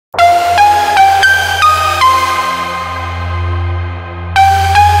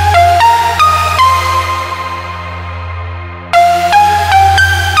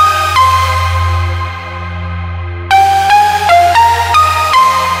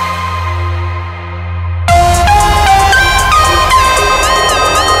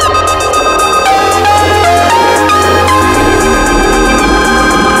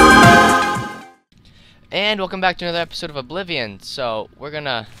welcome back to another episode of Oblivion. So, we're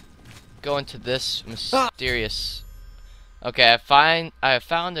gonna go into this mysterious... Okay, I have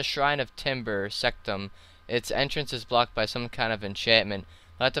found the Shrine of Timber, Sectum. Its entrance is blocked by some kind of enchantment.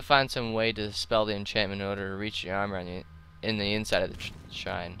 I'll have to find some way to dispel the enchantment in order to reach the armor on in the inside of the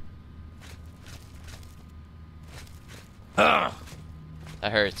shrine. That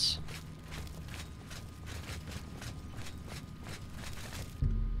hurts.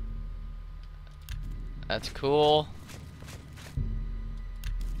 That's cool.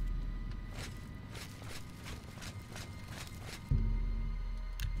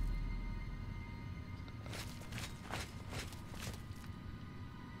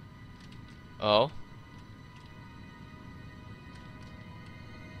 Oh.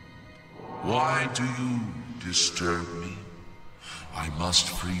 Why do you disturb me? I must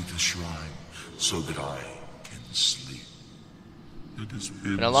free the shrine so that I can sleep. It has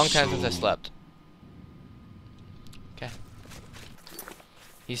been a long time so... since I slept. Okay.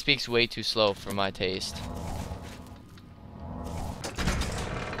 He speaks way too slow for my taste.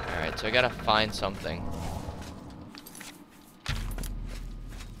 Alright, so I gotta find something.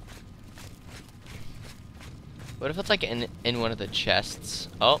 What if it's like in one of the chests?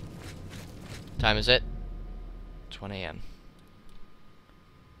 Oh. What time is it? It's 1 AM.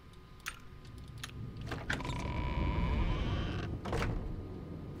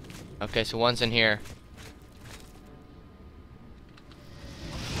 Okay, so one's in here.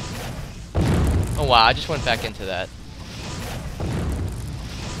 Oh wow, I just went back into that.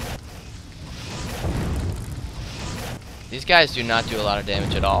 These guys do not do a lot of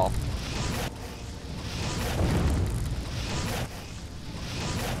damage at all.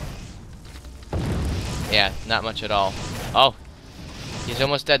 Yeah, not much at all. Oh, he's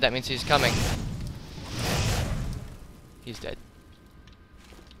almost dead. That means he's coming. He's dead.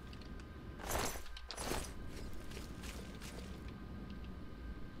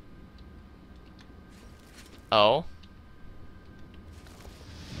 Oh.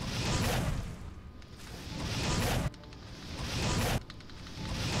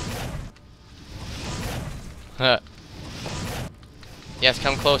 Huh. Yes,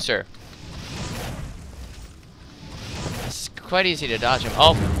 come closer. It's quite easy to dodge him.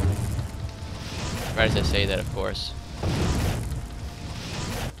 Oh! Right as I say that, of course.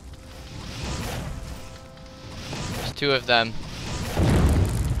 There's two of them.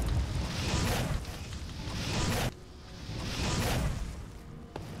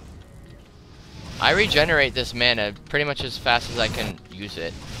 I regenerate this mana pretty much as fast as I can use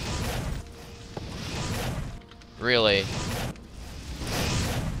it. Really.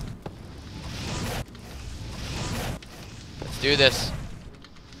 Let's do this.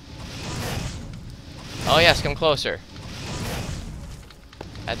 Oh yes, come closer.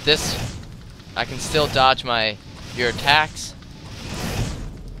 At this, I can still dodge your attacks.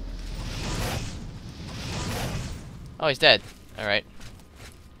 Oh, he's dead. Alright.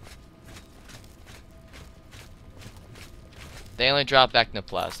 They only drop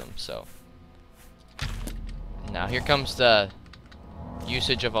ectoplasm, so. Now here comes the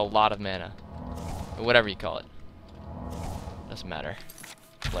usage of a lot of mana. Or whatever you call it. Doesn't matter.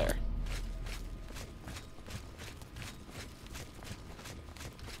 Flare.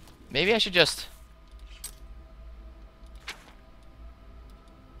 Maybe I should just...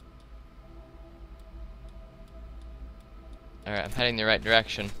 Alright, I'm heading the right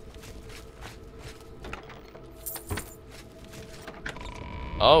direction.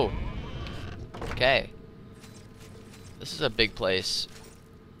 Oh. Okay. This is a big place.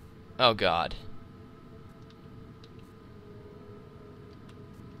 Oh god.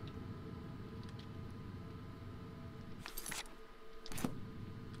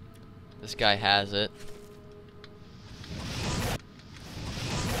 This guy has it.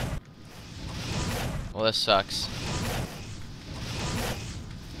 Well, this sucks.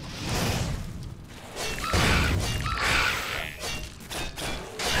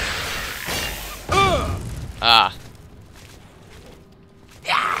 Ah.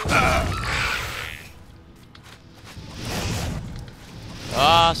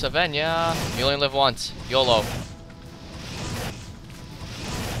 Ah, Savannah. You only live once. YOLO.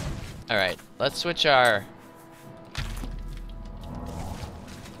 Alright, let's switch our...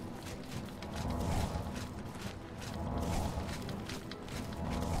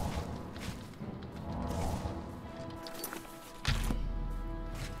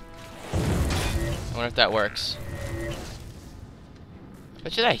 I wonder if that works.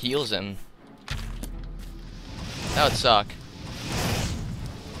 Bet you that heals him. That would suck.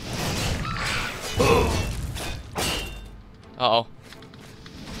 Uh-oh.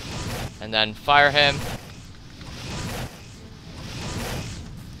 And then fire him.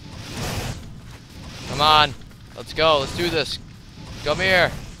 Come on. Let's go. Let's do this. Come here.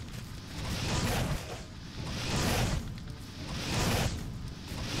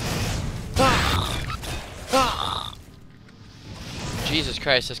 Jesus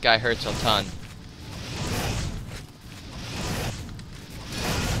Christ, this guy hurts a ton.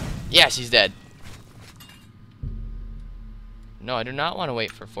 Yes, he's dead. No, I do not want to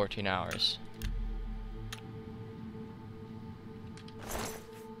wait for 14 hours.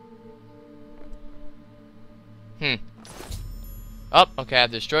 Oh, okay,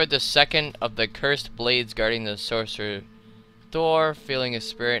 I've destroyed the second of the cursed blades guarding the sorcerer door. Feeling a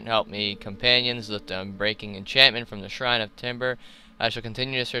spirit help me, companions. Lift the unbreaking enchantment from the shrine of timber. I shall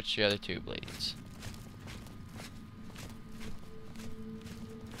continue to search the other two blades.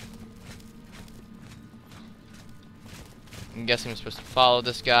 I'm guessing I'm supposed to follow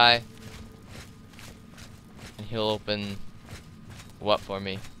this guy. And he'll open what for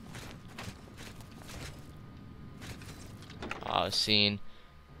me? Oh, scene.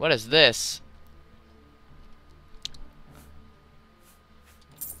 What is this?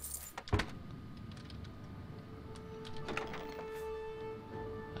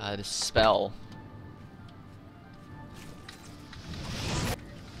 This spell.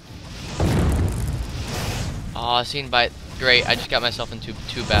 Oh, scene by. Great, I just got myself into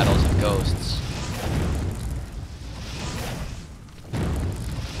 2 battles of ghosts.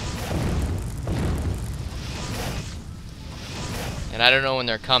 And I don't know when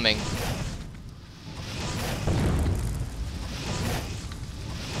they're coming.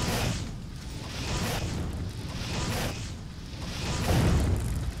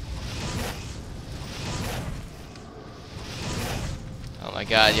 Oh my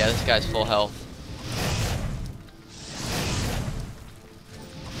god, yeah, this guy's full health.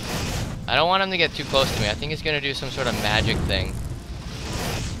 I don't want him to get too close to me. I think he's gonna do some sort of magic thing.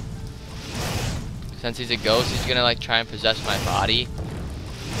 Since he's a ghost, he's gonna like try and possess my body.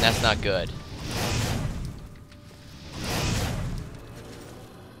 And that's not good.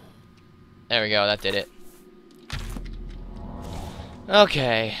 There we go, that did it.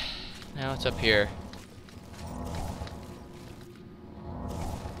 Okay. Now it's up here.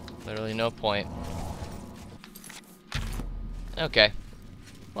 Literally no point. Okay.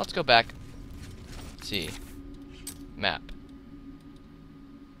 Let's go back. Let's see. Map.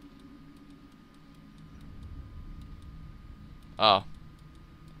 Oh.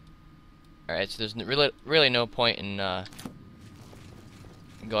 Alright, so there's really no point in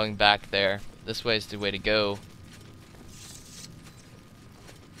going back there. This way is the way to go.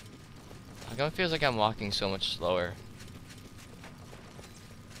 It feels like I'm walking so much slower.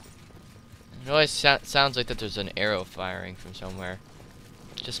 It always sounds like that there's an arrow firing from somewhere.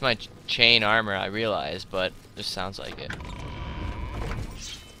 Just my chain armor, I realize, but it just sounds like it.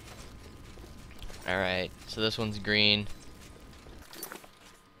 Alright, so this one's green.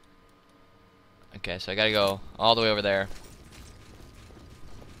 Okay, so I gotta go all the way over there.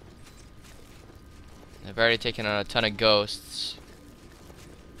 I've already taken on a ton of ghosts.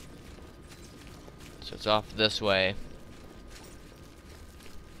 So it's off this way.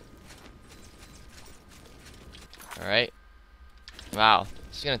 Alright. Wow,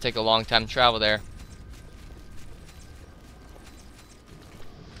 this is gonna take a long time to travel there.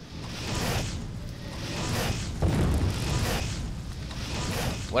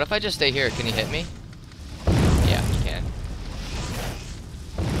 What if I just stay here? Can he hit me? Yeah, he can.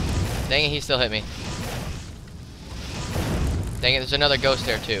 Dang it, he still hit me. Dang it, there's another ghost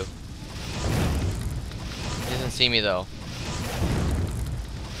there too. He doesn't see me though.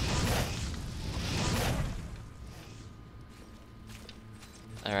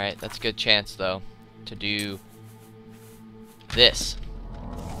 Alright, that's a good chance though to do this.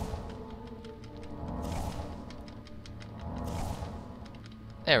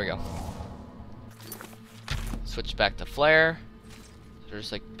 There we go. Switch back to flare. So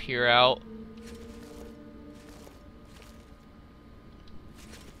just like peer out.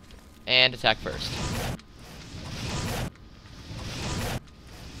 And attack first.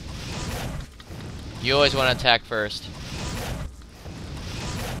 You always want to attack first.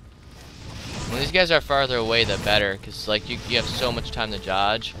 When these guys are farther away, the better, because like you have so much time to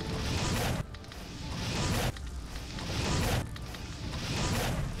dodge.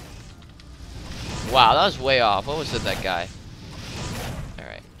 Wow, that was way off. What was it, that guy?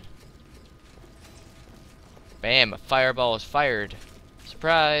 Alright. Bam, a fireball was fired.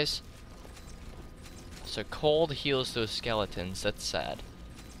 Surprise! So cold heals those skeletons. That's sad.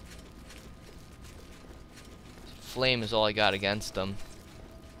 Flame is all I got against them.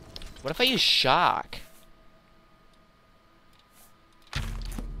 What if I use shock?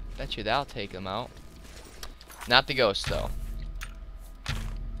 Bet you that'll take them out. Not the ghost, though.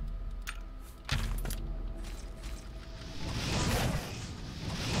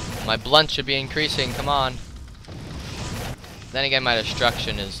 My blunt should be increasing, come on. Then again, my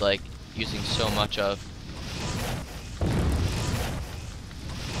destruction is like using so much of.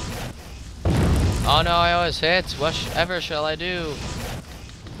 Oh no, I always hit. Whatever shall I do?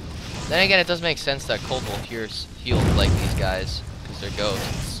 Then again, it does make sense that cold will heal like these guys, because they're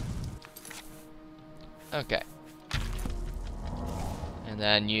ghosts. Okay. And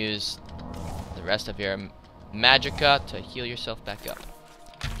then use the rest of your magicka to heal yourself back up.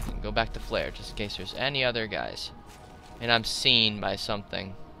 And go back to flare, just in case there's any other guys. And I'm seen by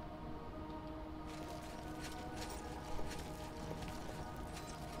something.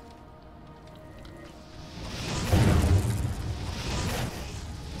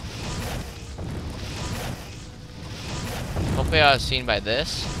 Hopefully I was seen by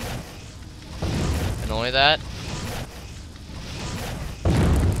this. And only that.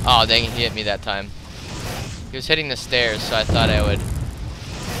 Oh dang it, he hit me that time. He was hitting the stairs, so I thought I would.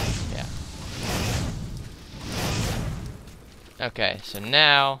 Yeah. Okay, so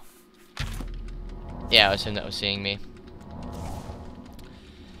now. Yeah, it was him that was seeing me.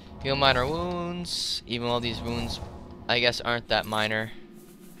 Heal minor wounds. Even though these wounds, I guess, aren't that minor.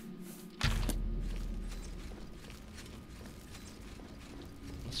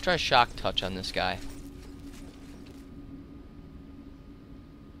 Let's try shock touch on this guy.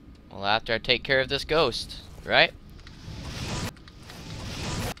 Well, after I take care of this ghost, right?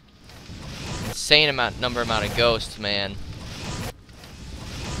 Insane amount of ghosts, man.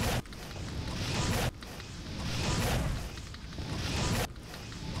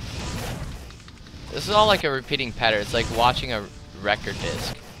 This is all like a repeating pattern. It's like watching a record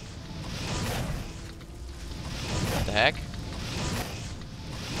disc. What the heck?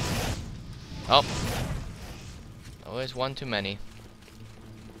 Oh. Always one too many.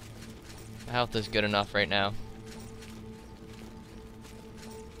 My health is good enough right now.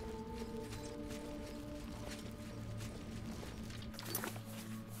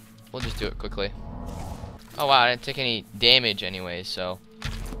 We'll just do it quickly. Oh wow, I didn't take any damage anyway, so.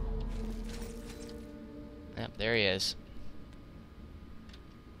 Yep, there he is.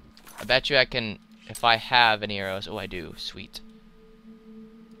 I bet you I can, if I have any arrows. Oh, I do. Sweet.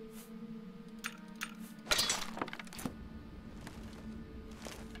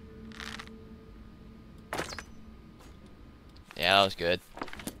 Yeah, that was good.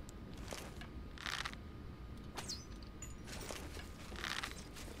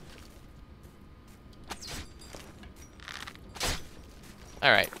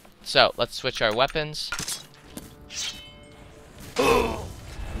 Alright, so let's switch our weapons.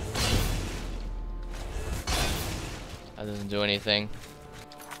 That doesn't do anything.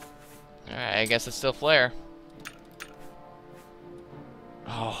 Alright, I guess it's still flare.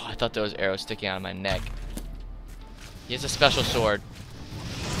 Oh, I thought there was arrows sticking out of my neck. He has a special sword.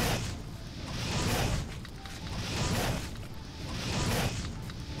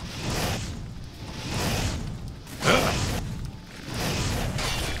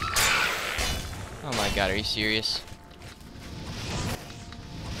 Oh my god, are you serious?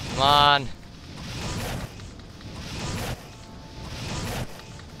 Come on.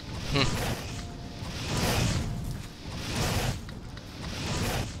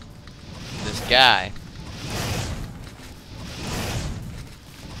 This guy.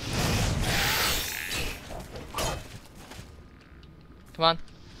 Come on.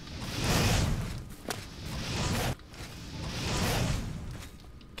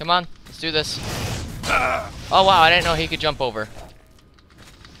 Come on, let's do this. Oh wow, I didn't know he could jump over.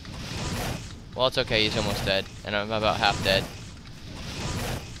 Well, it's okay, he's almost dead, and I'm about half dead.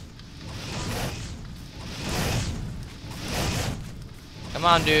 Come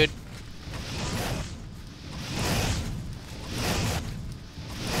on, dude.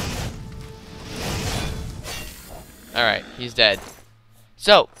 Alright, he's dead.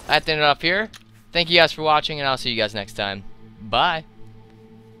 So, I have to end it off here. Thank you guys for watching, and I'll see you guys next time. Bye.